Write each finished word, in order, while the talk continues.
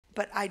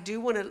But I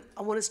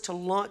want us to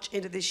launch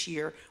into this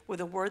year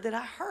with a word that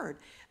I heard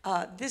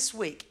this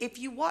week. If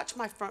you watch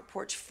my Front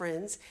Porch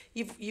Friends,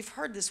 you've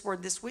heard this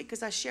word this week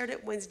because I shared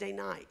it Wednesday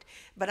night.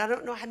 But I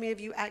don't know how many of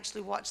you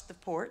actually watched the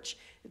porch.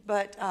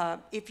 But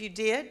if you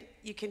did,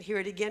 you can hear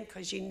it again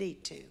because you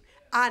need to.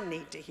 I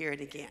need to hear it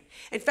again.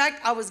 In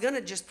fact, I was going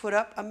to just put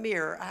up a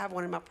mirror. I have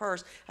one in my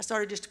purse. I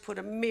started just to put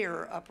a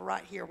mirror up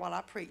right here while I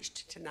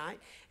preached tonight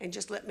and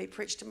just let me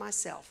preach to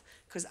myself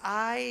because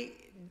I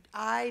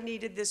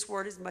needed this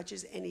word as much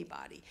as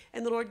anybody.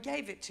 And the Lord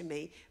gave it to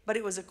me, but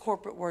it was a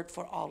corporate word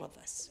for all of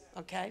us,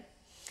 okay?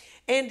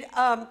 And,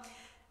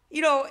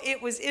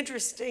 it was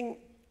interesting,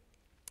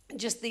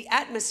 just the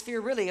atmosphere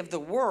really of the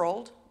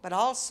world, but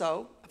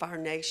also of our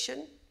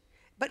nation.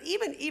 But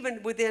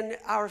even within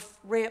our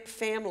Ramp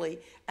family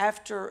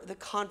after the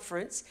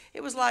conference,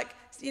 it was like,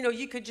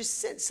 you could just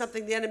sense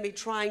something, the enemy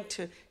trying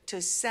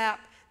to sap,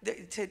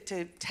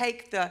 to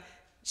take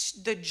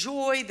the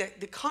joy,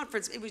 the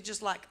conference. It was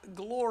just like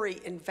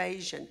glory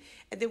invasion.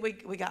 And then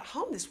we got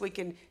home this week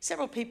and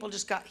several people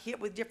just got hit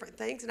with different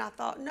things. And I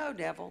thought, no,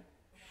 devil,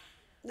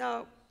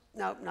 no,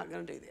 I'm not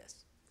going to do this.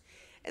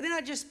 And then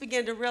I just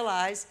began to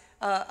realize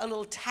a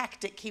little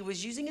tactic he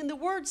was using. And the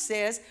word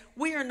says,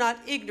 we are not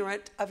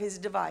ignorant of his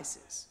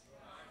devices.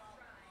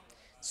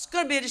 It's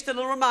going to be just a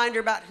little reminder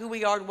about who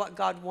we are and what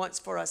God wants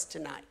for us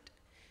tonight.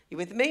 You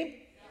with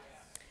me?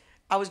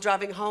 I was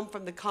driving home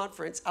from the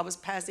conference. I was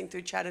passing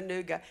through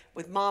Chattanooga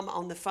with Mom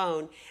on the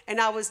phone. And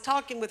I was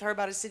talking with her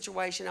about a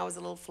situation I was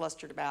a little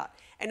flustered about.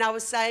 And I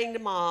was saying to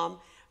Mom,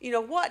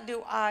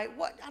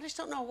 I just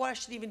don't know what I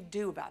should even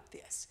do about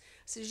this.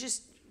 So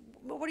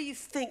what do you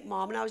think,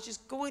 Mom? And I was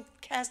just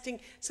casting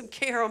some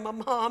care on my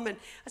mom. And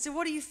I said,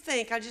 what do you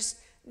think? I just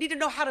need to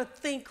know how to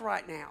think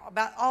right now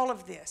about all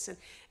of this.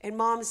 And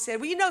Mom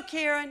said, well,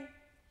 Karen,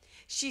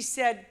 she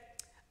said,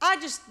 I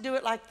just do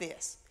it like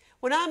this.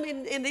 When I'm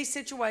in these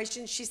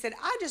situations, she said,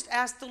 I just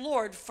ask the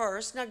Lord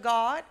first, now,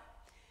 God,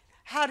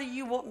 how do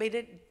you want me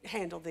to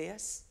handle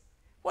this?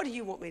 What do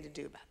you want me to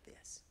do about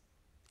this?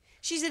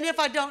 She said, if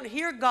I don't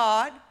hear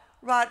God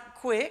right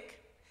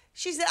quick,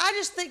 she said, I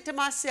just think to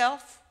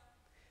myself,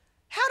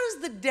 how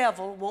does the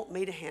devil want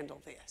me to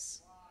handle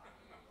this?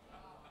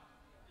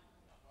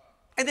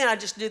 And then I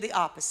just do the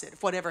opposite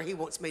of whatever he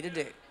wants me to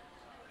do.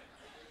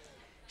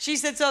 She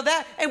said,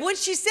 and when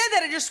she said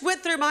that, it just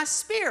went through my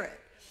spirit.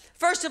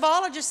 First of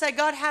all, I just say,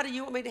 God, how do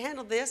you want me to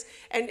handle this?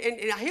 And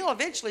he'll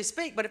eventually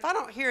speak, but if I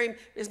don't hear him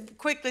as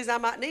quickly as I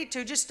might need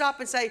to, just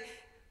stop and say,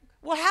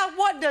 well,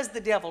 what does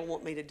the devil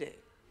want me to do?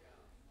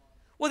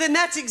 Well, then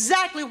that's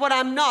exactly what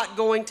I'm not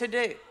going to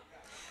do.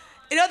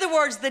 In other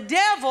words, the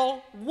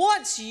devil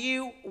wants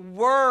you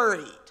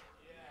worried.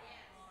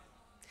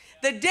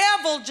 The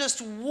devil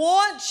just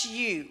wants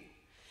you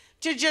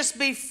to just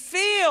be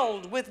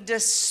filled with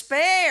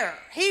despair.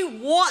 He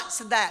wants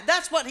that.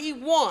 That's what he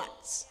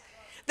wants.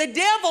 The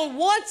devil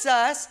wants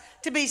us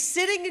to be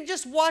sitting and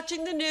just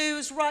watching the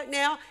news right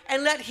now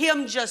and let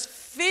him just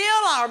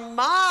fill our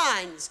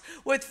minds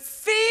with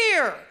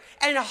fear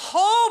and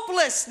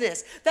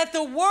hopelessness that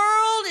the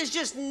world is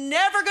just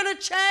never going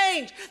to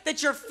change,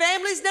 that your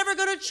family's never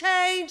going to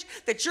change,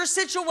 that your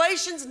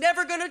situation's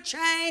never going to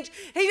change.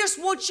 He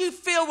just wants you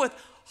filled with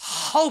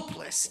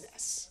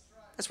hopelessness.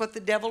 That's what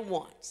the devil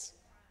wants.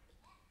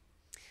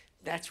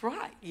 That's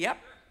right. Yep.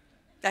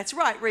 That's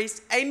right,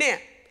 Reese. Amen.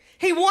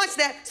 He wants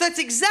that. So that's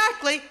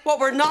exactly what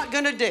we're not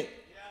going to do.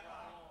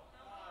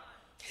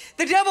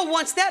 The devil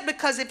wants that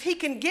because if he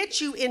can get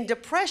you in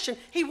depression,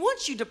 he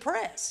wants you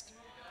depressed.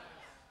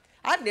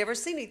 I've never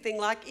seen anything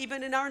like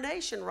even in our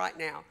nation right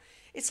now.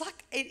 It's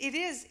like it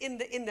is in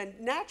the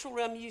natural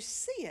realm. You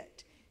see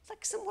it. It's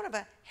like somewhat of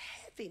a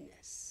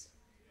heaviness,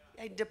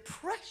 a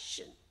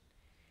depression.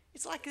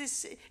 It's like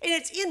this, and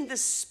it's in the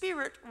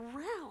spirit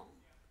realm.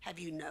 Have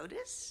you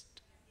noticed?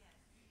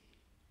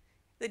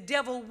 The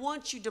devil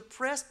wants you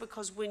depressed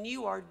because when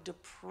you are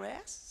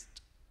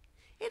depressed,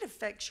 it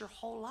affects your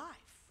whole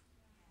life.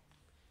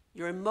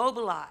 You're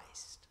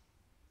immobilized.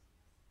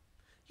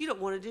 You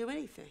don't want to do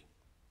anything.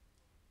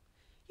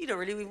 You don't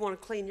really want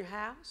to clean your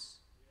house.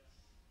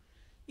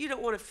 You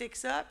don't want to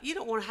fix up. You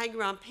don't want to hang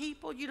around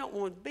people. You don't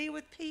want to be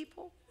with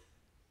people.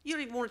 You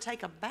don't even want to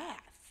take a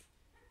bath.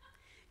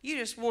 You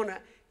just want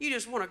to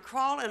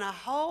crawl in a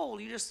hole.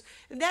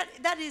 And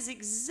that is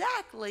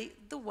exactly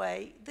the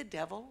way the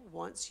devil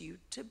wants you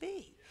to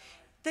be.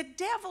 The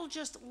devil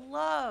just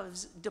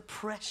loves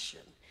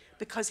depression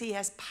because he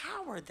has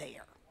power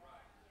there.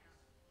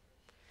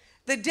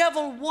 The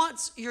devil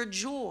wants your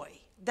joy.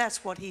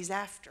 That's what he's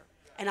after.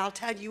 And I'll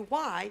tell you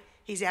why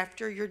he's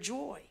after your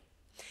joy.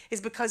 It's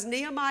because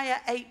Nehemiah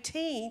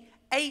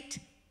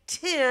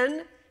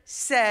 8:10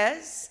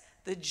 says,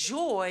 the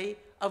joy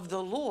of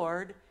the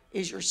Lord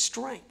is your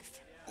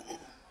strength.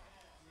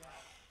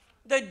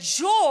 The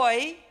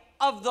joy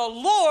of the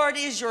Lord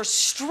is your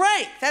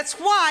strength. That's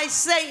why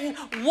Satan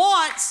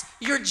wants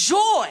your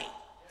joy,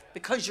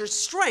 because your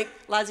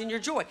strength lies in your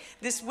joy.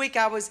 This week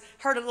I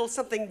heard a little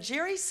something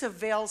Jerry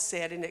Savelle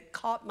said, and it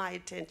caught my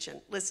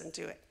attention. Listen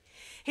to it.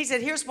 He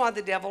said, here's why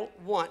the devil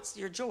wants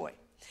your joy.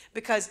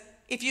 Because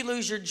if you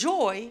lose your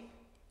joy,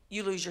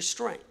 you lose your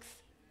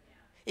strength.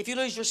 If you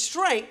lose your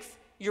strength,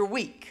 you're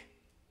weak.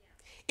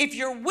 If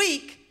you're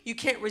weak, you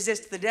can't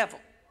resist the devil.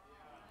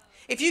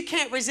 If you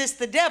can't resist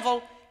the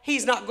devil,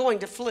 he's not going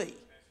to flee.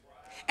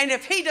 And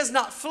if he does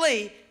not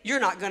flee, you're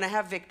not going to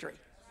have victory.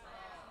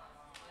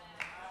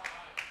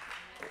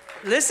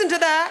 Listen to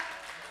that.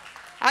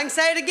 I can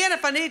say it again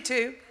if I need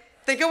to.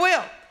 Think I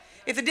will.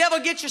 If the devil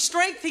gets your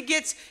strength,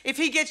 if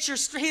he gets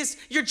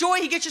your joy,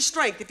 he gets your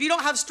strength. If you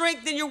don't have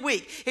strength, then you're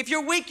weak. If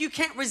you're weak, you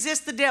can't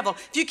resist the devil.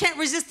 If you can't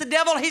resist the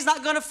devil, he's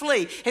not going to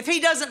flee. If he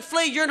doesn't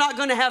flee, you're not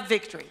going to have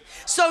victory.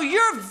 So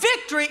your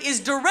victory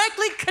is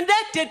directly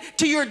connected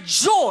to your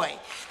joy.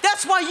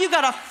 That's why you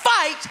got to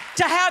fight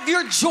to have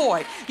your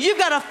joy. You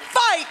got to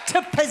fight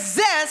to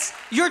possess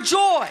your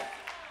joy.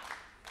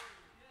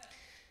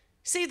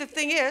 See, the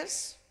thing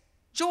is,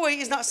 joy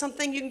is not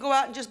something you can go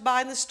out and just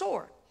buy in the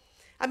store.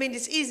 I mean,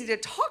 it's easy to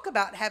talk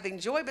about having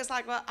joy, but it's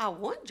like, well, I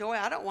want joy.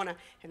 I don't want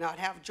to not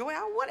have joy.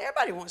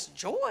 Everybody wants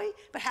joy,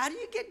 but how do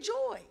you get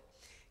joy?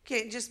 You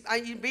can't just,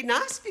 it'd be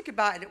nice if you could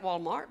buy it at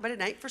Walmart, but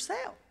it ain't for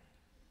sale.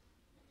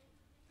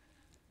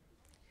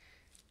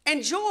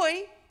 And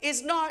joy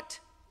is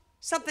not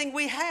something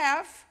we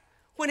have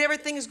when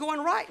everything is going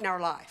right in our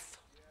life.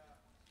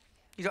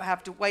 You don't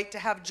have to wait to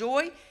have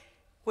joy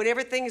when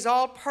everything is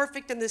all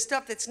perfect and the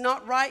stuff that's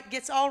not right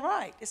gets all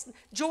right.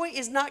 Joy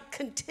is not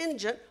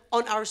contingent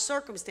on our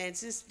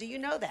circumstances. Do you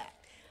know that?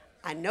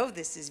 I know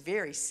this is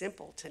very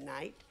simple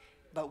tonight,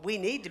 but we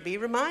need to be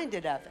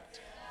reminded of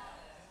it.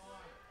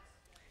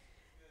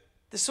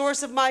 The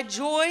source of my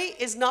joy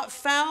is not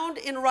found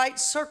in right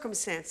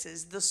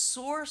circumstances. The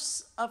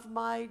source of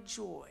my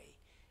joy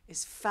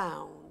is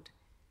found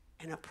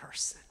in a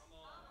person.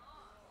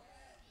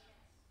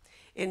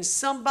 In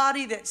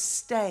somebody that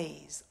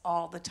stays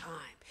all the time.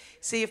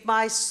 See, if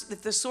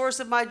the source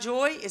of my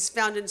joy is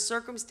found in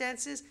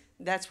circumstances,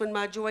 that's when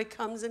my joy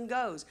comes and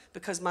goes,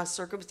 because my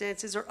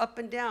circumstances are up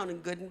and down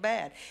and good and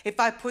bad. If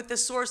I put the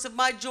source of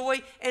my joy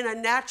in a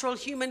natural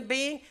human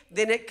being,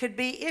 then it could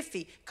be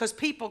iffy, because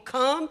people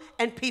come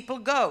and people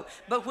go.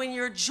 But when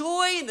your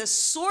joy and the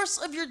source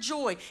of your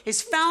joy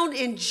is found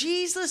in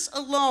Jesus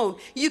alone,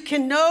 you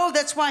can know.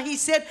 That's why he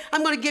said,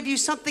 I'm going to give you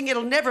something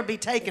that'll never be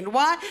taken.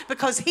 Why?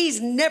 Because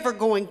he's never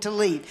going to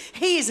leave.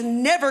 He's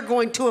never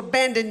going to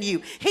abandon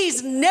you.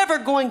 He's never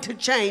going to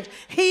change.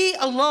 He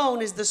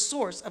alone is the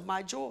source of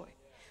my joy.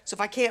 So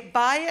if I can't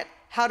buy it,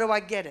 how do I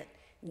get it?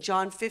 In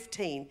John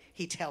 15,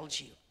 he tells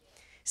you.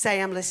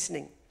 Say, I'm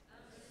listening.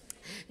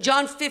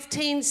 John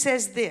 15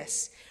 says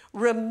this,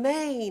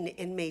 remain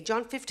in me.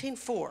 John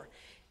 15:4.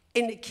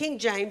 In the King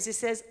James, it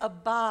says,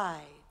 abide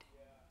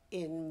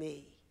in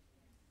me.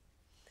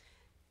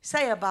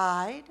 Say,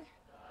 abide.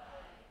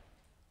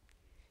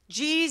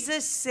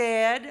 Jesus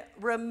said,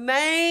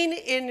 remain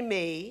in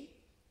me,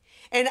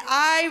 and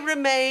I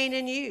remain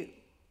in you.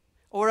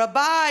 Or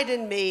abide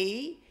in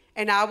me,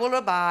 and I will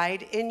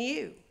abide in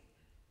you.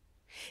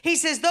 He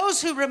says,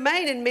 those who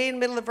remain in me, in the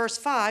middle of verse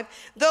 5,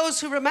 those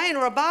who remain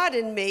or abide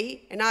in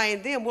me, and I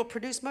in them, will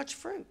produce much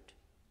fruit.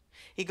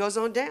 He goes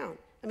on down.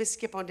 Let me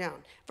skip on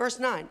down. Verse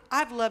 9,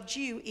 I've loved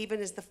you even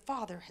as the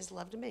Father has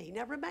loved me.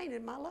 Now remain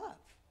in my love.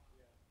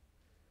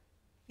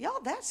 Y'all,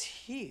 that's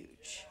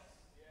huge.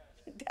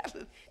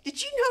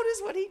 Did you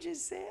notice what he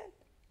just said?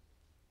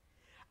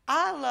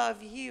 I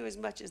love you as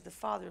much as the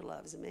Father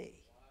loves me.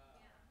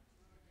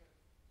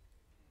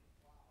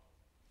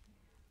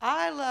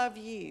 I love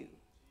you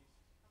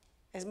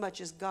as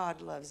much as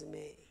God loves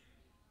me.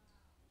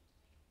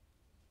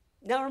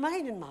 Now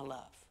remain in my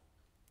love.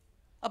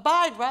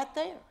 Abide right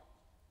there.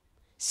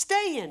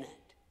 Stay in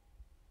it.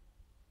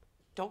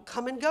 Don't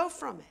come and go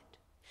from it.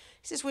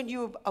 He says, when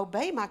you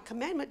obey my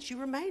commandments, you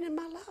remain in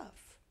my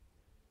love.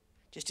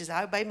 Just as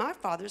I obey my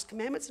Father's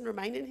commandments and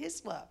remain in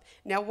his love.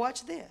 Now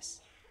watch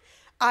this.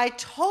 I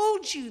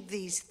told you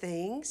these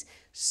things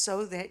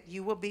so that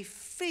you will be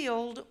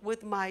filled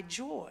with my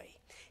joy.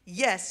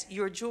 Yes,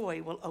 your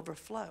joy will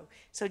overflow.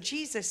 So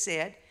Jesus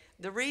said,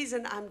 the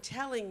reason I'm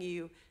telling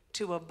you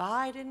to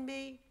abide in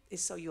me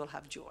is so you'll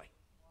have joy.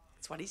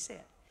 That's what he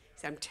said. He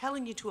said, I'm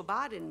telling you to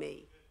abide in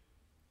me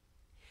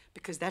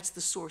because that's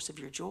the source of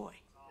your joy.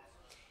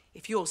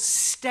 If you'll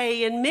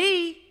stay in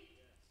me,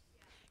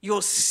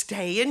 you'll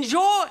stay in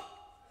joy.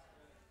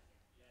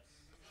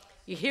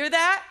 You hear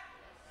that?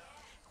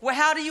 Well,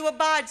 how do you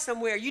abide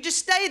somewhere? You just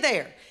stay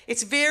there.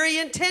 It's very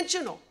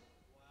intentional.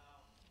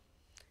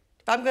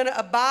 If I'm going to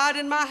abide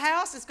in my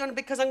house, it's going to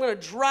be because I'm going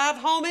to drive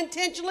home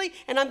intentionally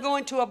and I'm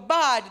going to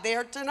abide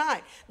there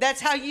tonight. That's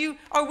how you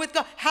are with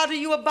God. How do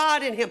you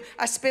abide in him?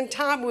 I spend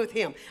time with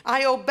him.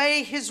 I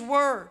obey his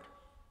word.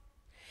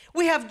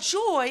 We have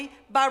joy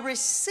by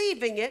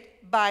receiving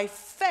it by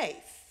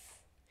faith.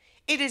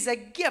 It is a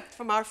gift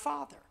from our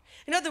Father.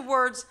 In other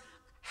words,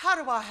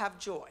 how do I have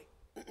joy?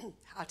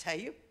 I'll tell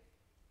you.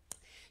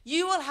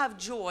 You will have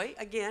joy,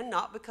 again,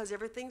 not because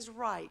everything's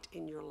right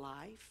in your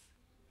life.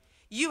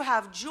 You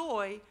have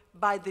joy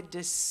by the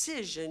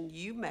decision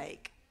you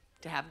make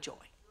to have joy.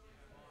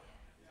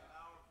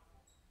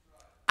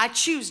 I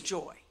choose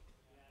joy.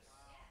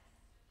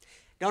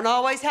 Don't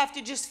always have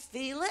to just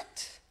feel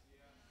it.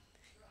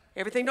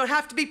 Everything don't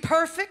have to be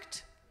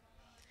perfect.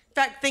 In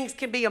fact, things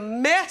can be a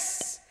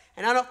mess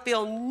and I don't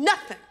feel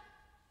nothing.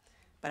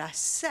 But I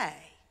say,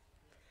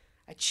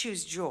 I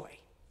choose joy.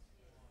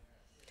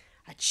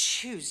 I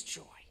choose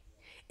joy.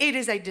 It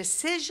is a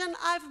decision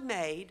I've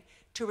made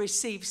to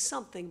receive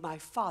something my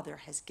Father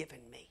has given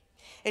me.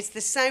 It's the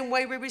same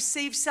way we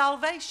receive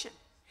salvation.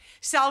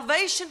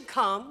 Salvation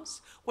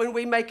comes when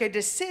we make a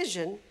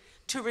decision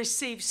to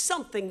receive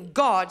something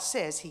God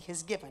says He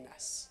has given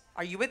us.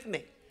 Are you with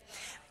me?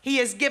 He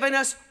has given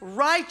us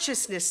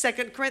righteousness.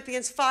 2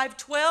 Corinthians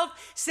 5:12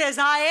 says,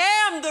 I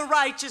am the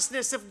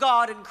righteousness of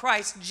God in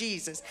Christ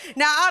Jesus.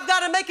 Now, I've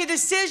got to make a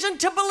decision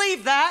to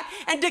believe that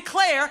and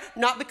declare,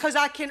 not because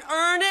I can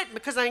earn it,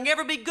 because I can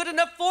never be good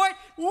enough for it.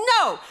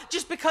 No,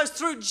 just because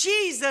through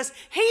Jesus,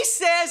 He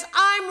says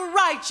I'm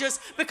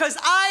righteous because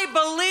I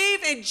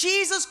believe in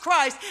Jesus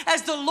Christ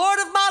as the Lord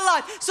of my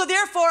life. So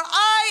therefore,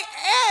 I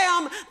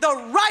am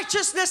the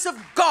righteousness of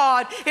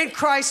God in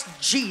Christ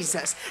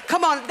Jesus.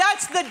 Come on,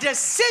 that's the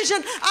decision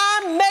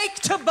I make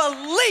to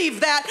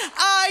believe that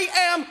I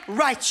am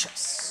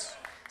righteous.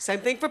 Same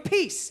thing for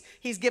peace.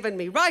 He's given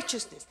me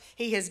righteousness.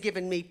 He has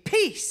given me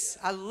peace.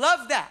 I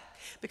love that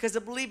because I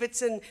believe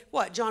it's in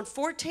what, John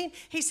 14?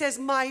 He says,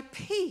 my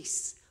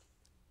peace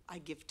I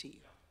give to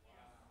you.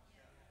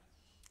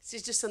 This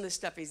is just some of the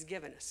stuff He's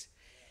given us.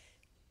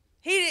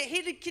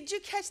 Could you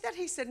catch that?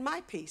 He said,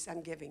 my peace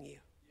I'm giving you.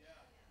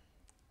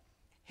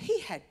 He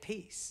had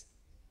peace.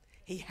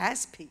 He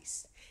has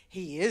peace.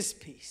 He is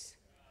peace.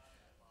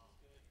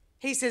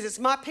 He says, it's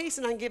my peace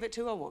and I can give it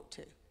to who I want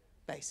to,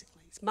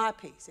 basically. It's my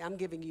peace. I'm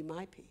giving you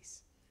my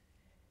peace.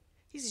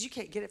 He says, you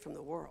can't get it from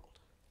the world.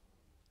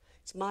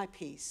 It's my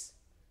peace.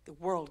 The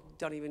world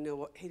don't even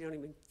know he don't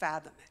even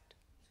fathom it.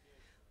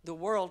 The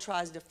world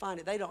tries to find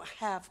it. They don't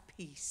have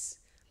peace.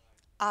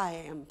 I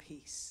am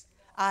peace.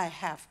 I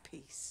have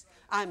peace.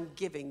 I'm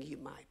giving you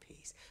my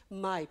peace.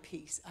 My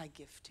peace I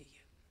give to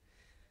you.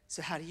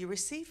 So how do you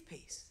receive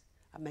peace?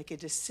 I make a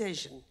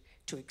decision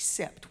to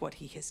accept what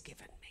He has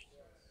given me.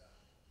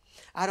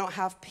 I don't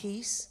have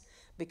peace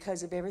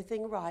because of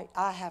everything right.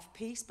 I have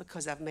peace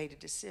because I've made a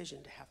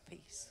decision to have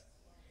peace.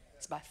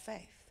 It's by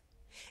faith.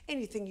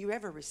 Anything you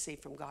ever receive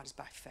from God is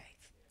by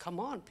faith. Come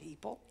on,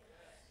 people.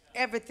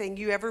 Everything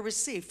you ever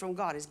receive from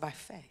God is by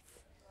faith.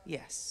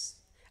 Yes,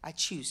 I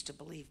choose to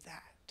believe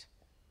that.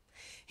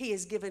 He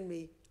has given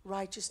me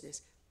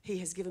righteousness. He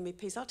has given me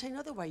peace. I'll tell you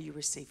another way you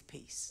receive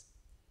peace.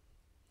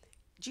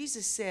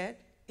 Jesus said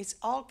it's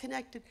all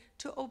connected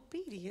to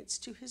obedience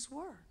to His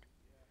word.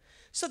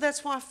 So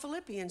that's why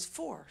Philippians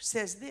 4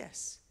 says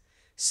this.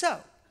 So,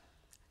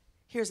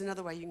 here's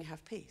another way you can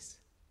have peace.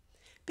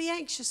 Be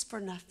anxious for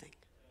nothing.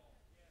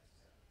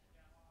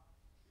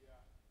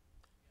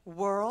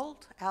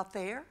 World out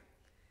there,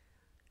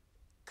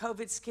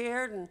 COVID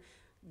scared and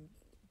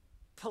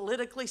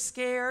politically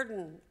scared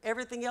and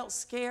everything else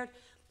scared.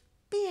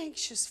 Be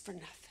anxious for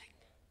nothing.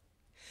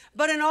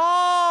 But in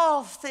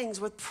all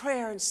things with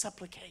prayer and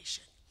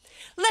supplication,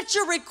 let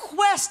your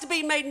request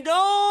be made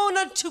known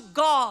unto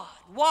God.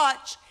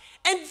 Watch.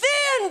 And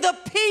then the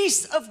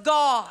peace of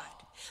God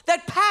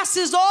that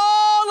passes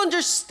all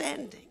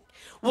understanding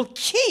will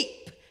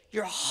keep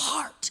your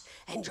heart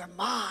and your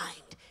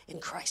mind in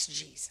Christ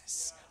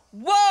Jesus.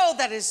 Whoa,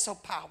 that is so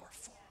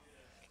powerful.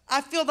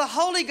 I feel the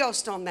Holy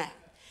Ghost on that.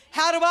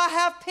 How do I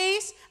have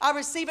peace? I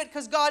receive it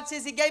because God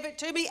says He gave it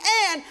to me,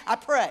 and I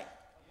pray.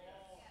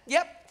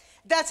 Yep.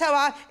 That's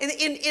how in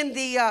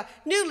the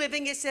New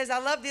Living, it says, I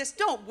love this,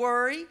 don't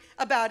worry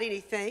about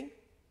anything.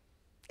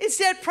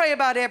 Instead, pray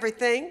about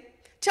everything.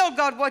 Tell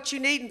God what you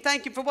need and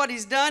thank Him for what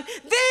He's done.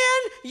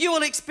 Then you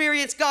will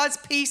experience God's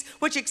peace,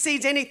 which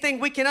exceeds anything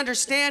we can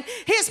understand.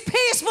 His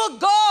peace will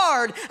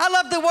guard. I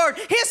love the word.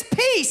 His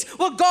peace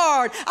will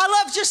guard.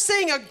 I love just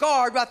seeing a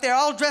guard right there,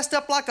 all dressed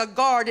up like a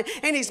guard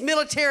in his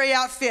military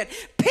outfit.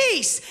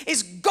 Peace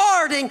is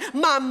guarding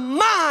my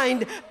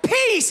mind.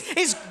 Peace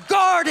is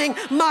guarding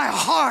my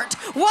heart.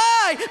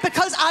 Why?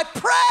 Because I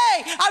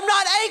pray. I'm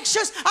not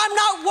anxious. I'm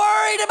not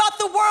worried about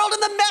the world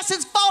and the mess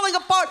is falling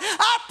apart.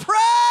 I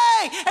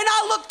pray and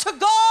I look to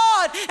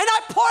God and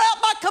I pour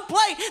out my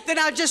complaint. Then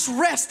I just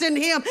rest in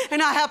Him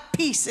and I have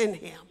peace in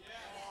Him.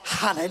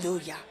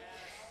 Hallelujah.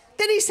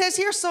 Then He says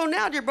here, so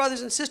now, dear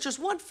brothers and sisters,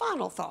 one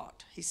final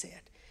thought, He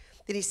said.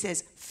 Then He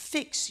says,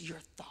 fix your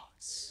thoughts.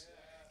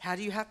 How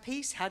do you have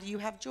peace? How do you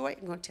have joy?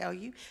 I'm going to tell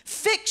you.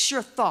 Fix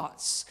your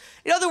thoughts.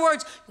 In other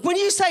words, when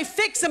you say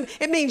fix them,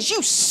 it means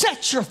you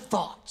set your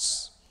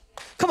thoughts.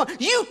 Come on,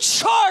 you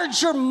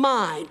charge your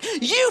mind.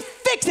 You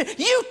fix it.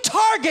 You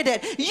target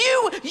it.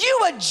 You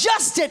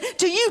adjust it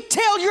till you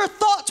tell your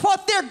thoughts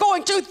what they're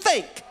going to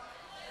think.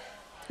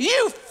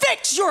 You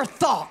fix your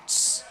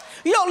thoughts.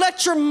 You don't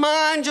let your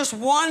mind just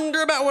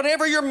wander about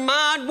whatever your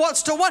mind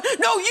wants to want.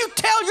 No, you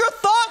tell your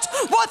thoughts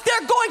what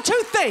they're going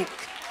to think.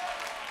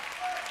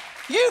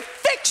 You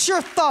fix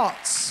your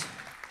thoughts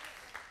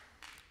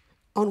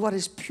on what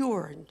is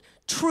pure and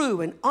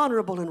true and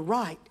honorable and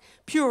right,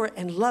 pure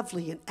and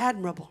lovely and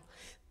admirable.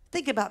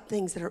 Think about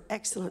things that are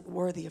excellent,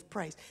 worthy of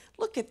praise.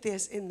 Look at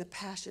this in the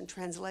Passion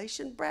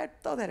Translation. Brad,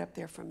 throw that up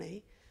there for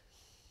me.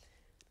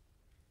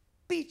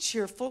 Be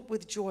cheerful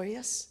with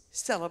joyous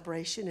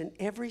celebration in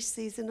every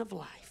season of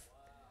life.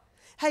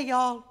 Hey,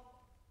 y'all,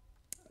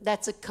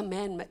 that's a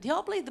commandment. Do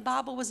y'all believe the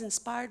Bible was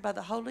inspired by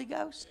the Holy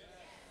Ghost?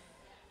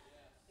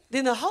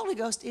 Then the Holy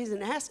Ghost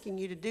isn't asking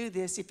you to do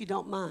this if you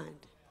don't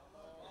mind.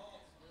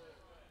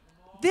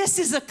 This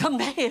is a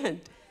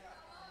command.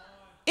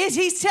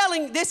 He's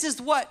telling this is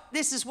what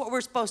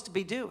we're supposed to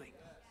be doing.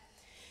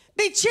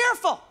 Be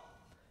cheerful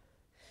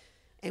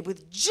and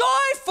with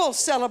joyful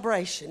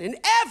celebration in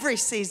every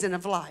season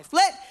of life.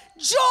 Let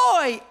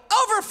joy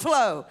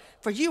overflow,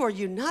 for you are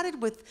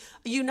united with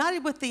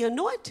the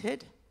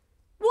Anointed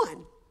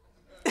One.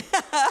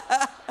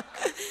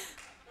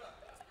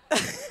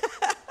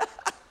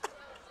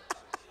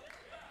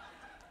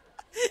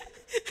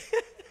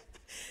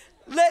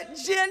 Let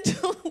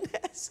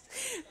gentleness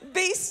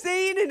be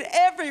seen in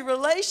every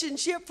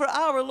relationship, for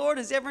our Lord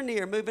is ever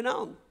near. Moving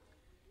on.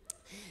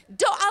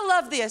 I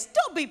love this.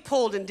 Don't be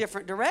pulled in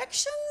different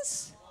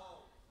directions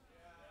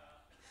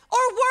or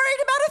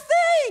worried about a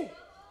thing.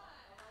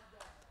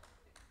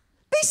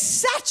 Be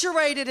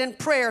saturated in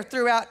prayer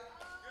throughout.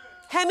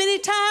 How many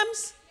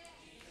times?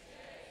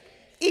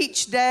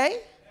 Each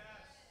day.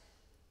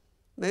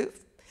 Move.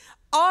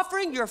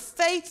 Offering your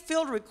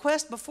faith-filled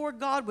request before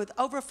God with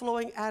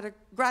overflowing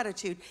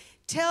gratitude.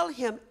 Tell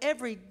him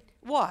every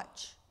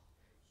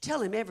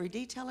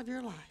detail of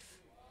your life.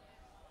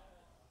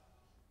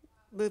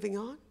 Moving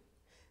on.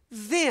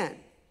 Then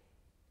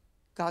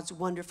God's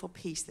wonderful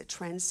peace that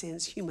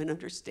transcends human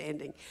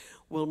understanding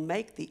will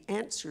make the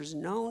answers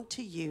known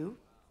to you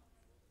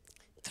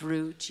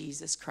through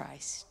Jesus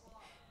Christ.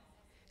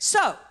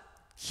 So,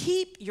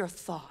 keep your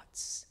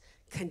thoughts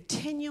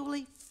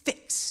continually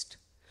fixed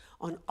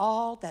on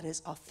all that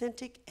is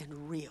authentic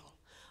and real,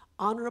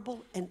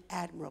 honorable and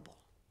admirable,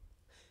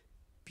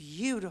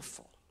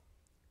 beautiful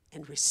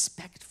and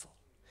respectful,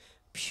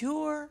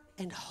 pure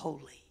and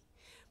holy,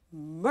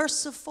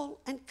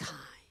 merciful and kind,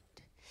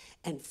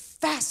 and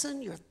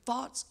fasten your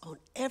thoughts on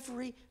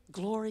every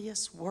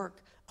glorious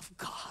work of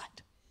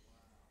God,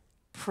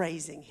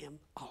 praising him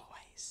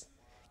always.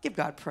 Give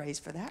God praise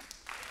for that.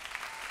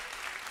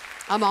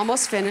 I'm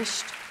almost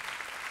finished.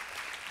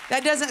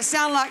 That doesn't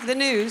sound like the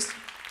news.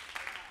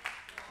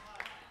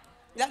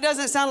 That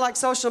doesn't sound like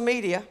social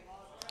media.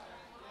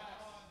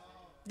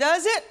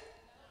 Does it?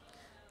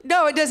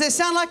 No, it doesn't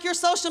sound like your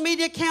social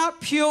media account.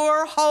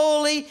 Pure,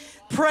 holy,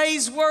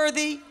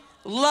 praiseworthy,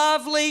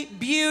 lovely,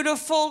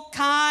 beautiful,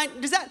 kind.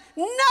 Does that?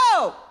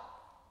 No.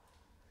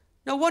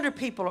 No wonder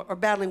people are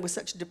battling with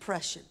such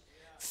depression,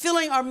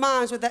 filling our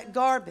minds with that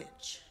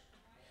garbage.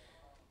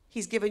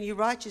 He's given you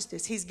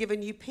righteousness. He's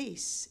given you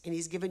peace. And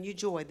he's given you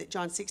joy that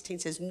John 16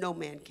 says no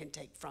man can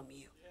take from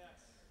you.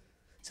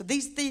 So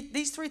these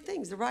three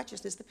things, the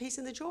righteousness, the peace,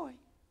 and the joy.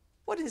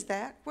 What is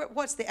that?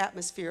 What's the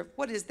atmosphere?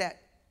 What is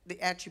that,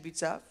 the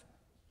attributes of?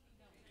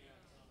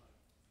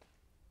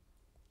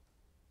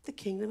 The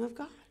kingdom of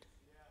God.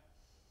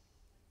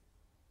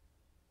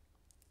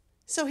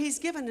 So he's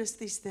given us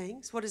these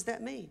things. What does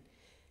that mean?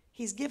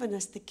 He's given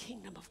us the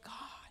kingdom of God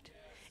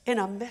in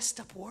a messed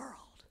up world.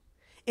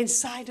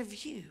 Inside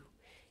of you,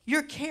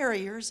 you're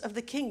carriers of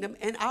the kingdom,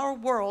 and our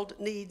world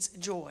needs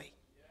joy.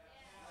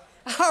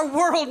 Our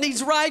world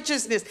needs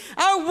righteousness.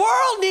 Our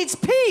world needs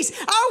peace.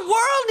 Our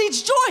world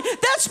needs joy.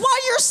 That's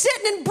why you're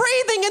sitting and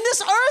breathing in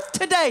this earth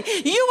today.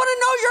 You want to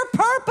know your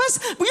purpose?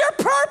 Your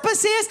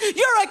purpose is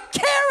you're a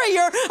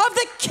carrier of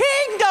the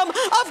kingdom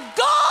of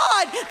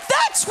God.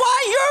 That's why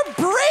you're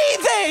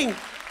breathing.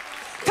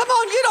 Come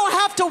on, you don't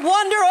have to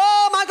wonder,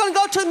 oh, am I going to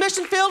go to the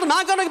mission field? Am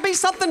I going to be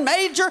something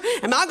major?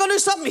 Am I going to do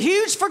something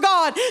huge for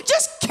God?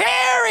 Just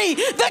carry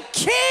the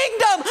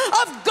kingdom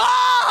of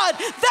God.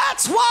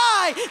 That's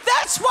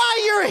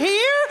why you're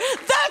here.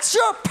 That's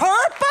your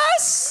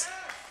purpose.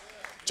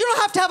 You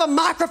don't have to have a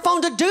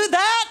microphone to do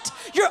that.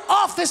 Your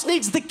office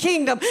needs the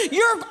kingdom.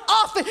 Your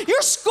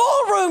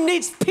schoolroom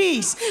needs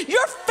peace.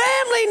 Your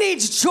family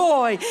needs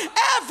joy.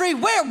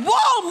 Everywhere,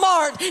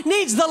 Walmart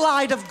needs the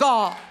light of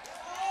God.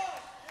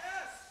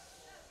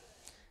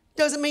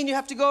 Doesn't mean you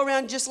have to go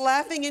around just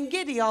laughing and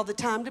giddy all the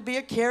time to be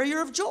a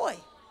carrier of joy.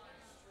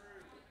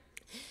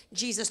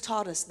 Jesus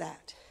taught us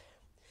that.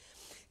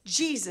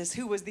 Jesus,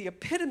 who was the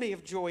epitome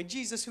of joy,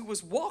 Jesus, who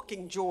was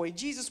walking joy,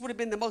 Jesus would have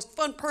been the most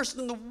fun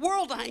person in the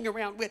world to hang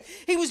around with.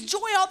 He was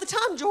joy all the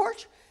time,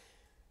 George.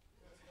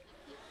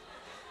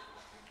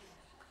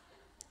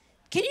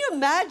 Can you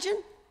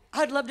imagine?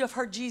 I'd love to have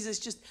heard Jesus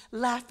just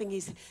laughing.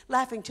 He's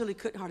laughing till he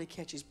couldn't hardly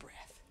catch his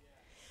breath.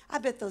 I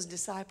bet those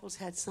disciples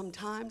had some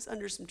times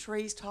under some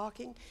trees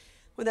talking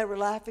when they were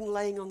laughing,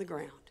 laying on the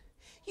ground.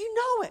 You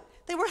know it.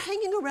 They were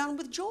hanging around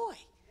with joy.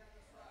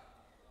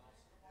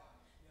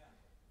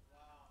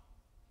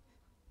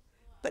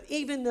 But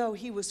even though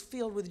he was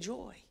filled with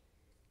joy,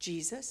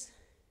 Jesus,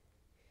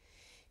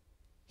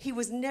 he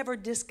was never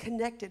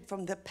disconnected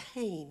from the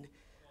pain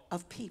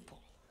of people.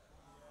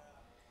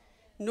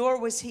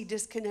 Nor was he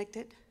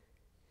disconnected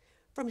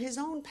from his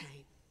own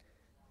pain.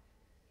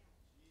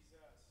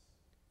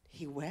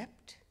 He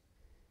wept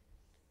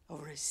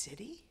over a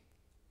city.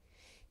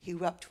 He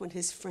wept when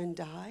his friend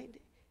died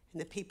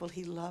and the people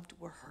he loved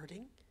were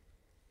hurting.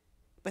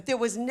 But there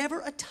was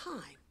never a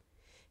time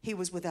he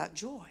was without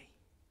joy,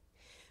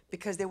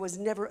 because there was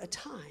never a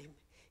time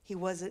he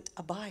wasn't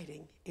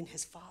abiding in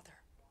his Father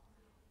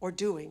or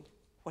doing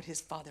what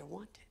his Father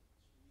wanted.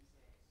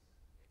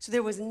 So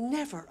there was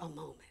never a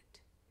moment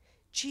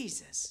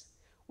Jesus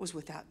was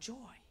without joy.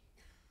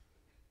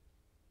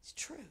 It's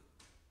true.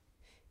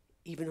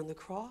 Even on the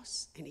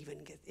cross and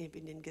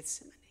even in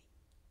Gethsemane.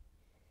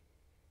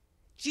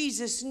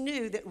 Jesus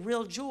knew that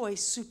real joy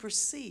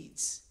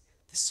supersedes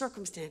the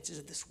circumstances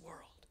of this world.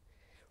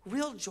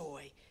 Real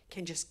joy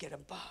can just get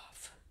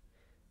above.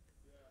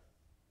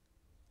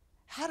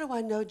 How do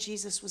I know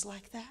Jesus was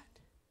like that?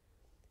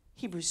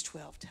 Hebrews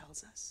 12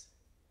 tells us.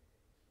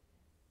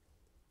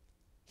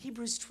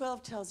 Hebrews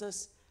 12 tells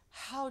us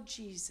how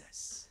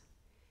Jesus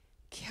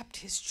kept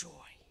his joy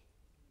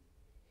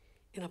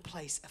in a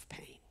place of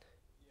pain.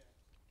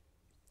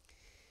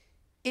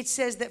 It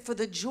says that for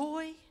the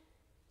joy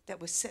that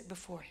was set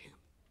before him,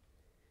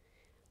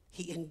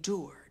 he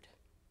endured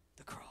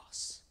the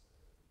cross.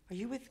 Are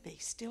you with me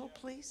still,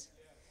 please?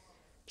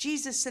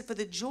 Jesus said, for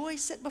the joy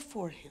set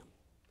before him,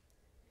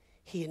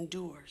 he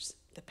endures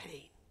the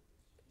pain.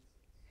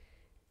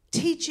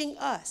 Teaching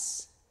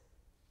us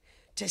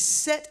to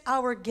set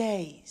our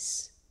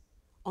gaze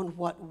on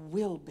what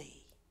will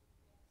be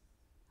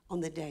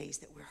on the days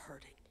that we're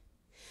hurting.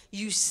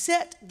 You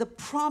set the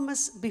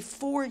promise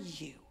before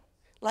you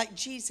like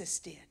Jesus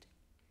did.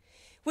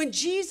 When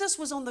Jesus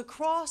was on the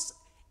cross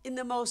in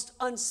the most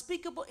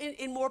unspeakable,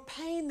 in more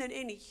pain than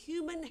any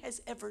human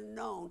has ever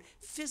known,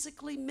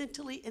 physically,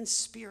 mentally, and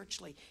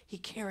spiritually, he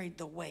carried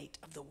the weight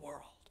of the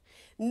world.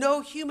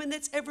 No human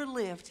that's ever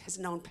lived has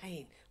known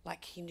pain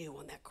like he knew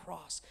on that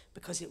cross,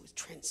 because it was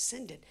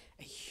transcended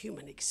a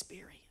human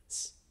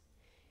experience.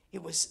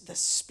 It was the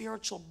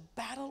spiritual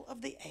battle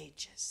of the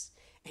ages,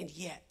 and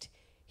yet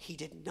he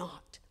did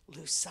not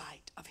lose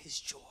sight of his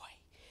joy.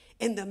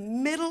 In the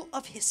middle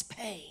of his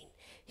pain,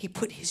 he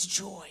put his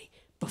joy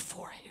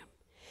before him.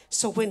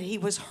 So when he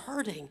was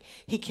hurting,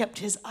 he kept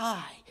his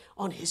eye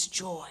on his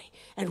joy.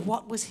 And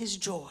what was his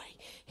joy?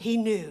 He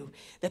knew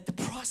that the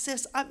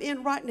process I'm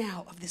in right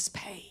now of this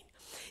pain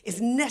is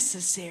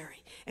necessary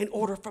in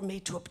order for me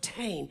to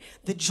obtain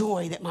the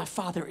joy that my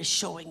Father is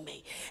showing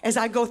me. As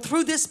I go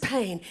through this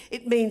pain,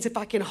 it means if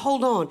I can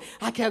hold on,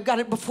 I've got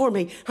it before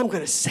me, I'm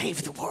going to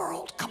save the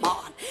world. Come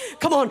on.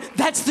 Come on.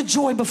 That's the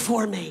joy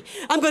before me.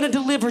 I'm going to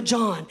deliver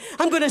John.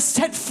 I'm going to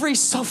set free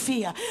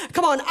Sophia.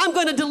 Come on. I'm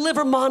going to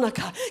deliver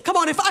Monica. Come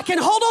on. If I can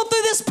hold on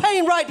through this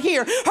pain right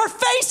here, her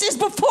face is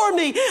before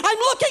me. I'm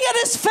looking at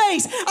his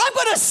face. I'm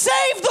going to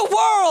save the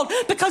world,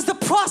 because the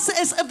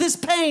process of this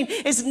pain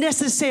is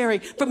necessary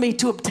for me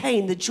to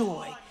obtain the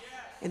joy.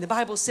 And the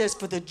Bible says,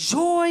 for the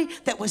joy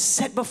that was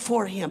set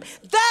before him,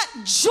 that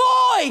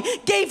joy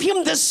gave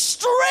him the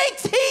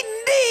strength he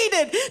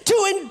needed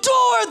to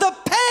endure the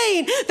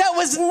pain that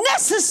was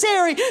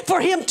necessary for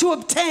him to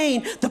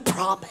obtain the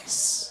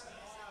promise.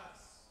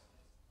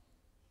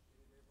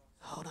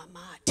 Hold on,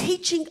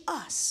 teaching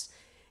us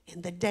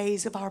in the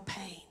days of our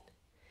pain,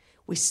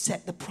 we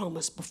set the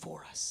promise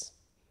before us.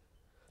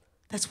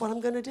 That's what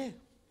I'm going to do.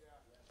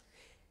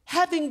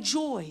 Having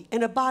joy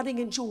and abiding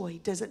in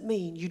joy doesn't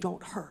mean you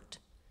don't hurt.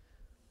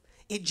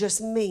 It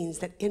just means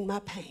that in my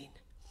pain,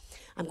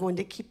 I'm going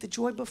to keep the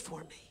joy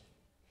before me.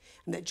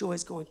 And that joy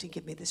is going to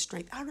give me the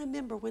strength. I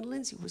remember when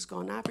Lindsay was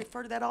gone. I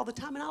refer to that all the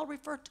time, and I'll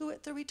refer to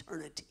it through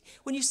eternity.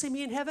 When you see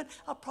me in heaven,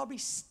 I'll probably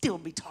still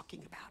be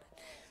talking about it.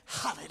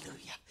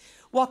 Hallelujah.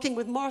 Walking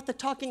with Martha,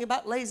 talking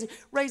about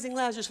raising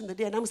Lazarus from the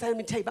dead. I'm going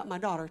to tell you about my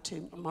daughter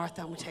too.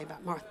 Martha, I'm going to tell you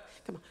about Martha.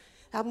 Come on.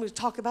 I'm going to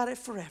talk about it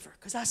forever,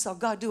 because I saw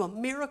God do a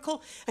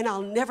miracle, and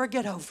I'll never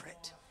get over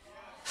it.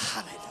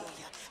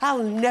 Hallelujah.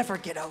 I'll never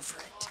get over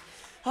it.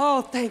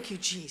 Oh, thank you,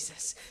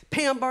 Jesus.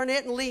 Pam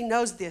Barnett and Lee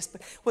knows this,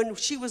 but when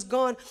she was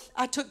gone,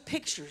 I took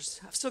pictures.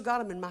 I've still got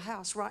them in my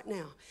house right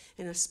now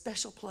in a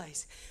special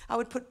place. I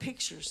would put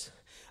pictures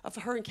of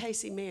her and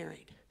Casey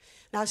married.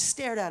 And I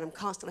stared at them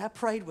constantly. I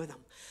prayed with them.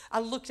 I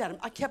looked at them.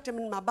 I kept them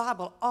in my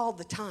Bible all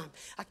the time.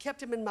 I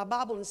kept them in my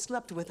Bible and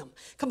slept with them.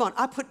 Come on,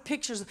 I'd put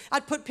pictures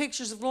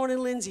of Lauren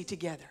and Lindsay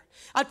together.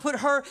 I'd put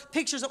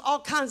pictures of all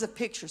kinds of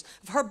pictures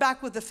of her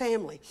back with the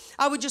family.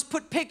 I would just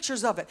put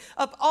pictures of it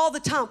up all the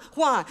time.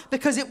 Why?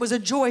 Because it was a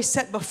joy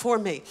set before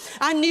me.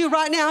 I knew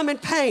right now I'm in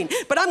pain,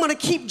 but I'm going to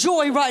keep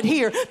joy right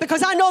here,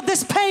 because I know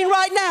this pain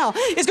right now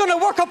is going to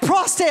work a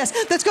process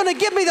that's going to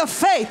give me the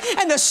faith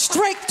and the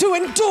strength to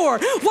endure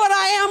what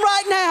I am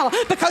right now,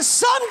 because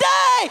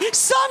someday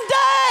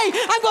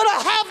I'm going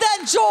to have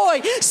that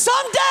joy.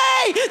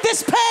 Someday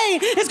this pain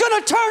is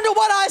going to turn to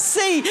what I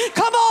see.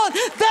 Come on,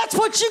 that's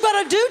what you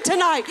got to do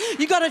tonight.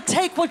 You got to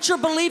take what you're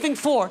believing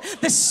for.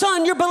 The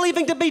son you're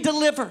believing to be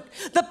delivered.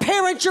 The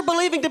parent you're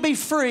believing to be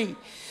free.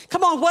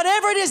 Come on,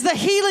 whatever it is, the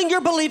healing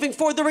you're believing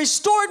for, the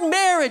restored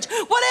marriage,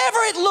 whatever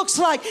it looks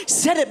like,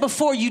 set it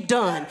before you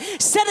done.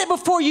 Set it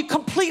before you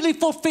completely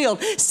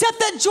fulfilled. Set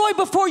that joy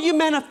before you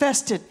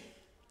manifested,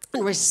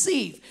 and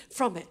receive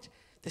from it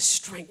the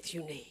strength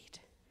you need.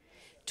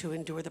 to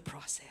endure the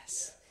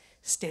process.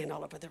 Stand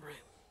all over the room.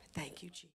 Thank you, Jesus.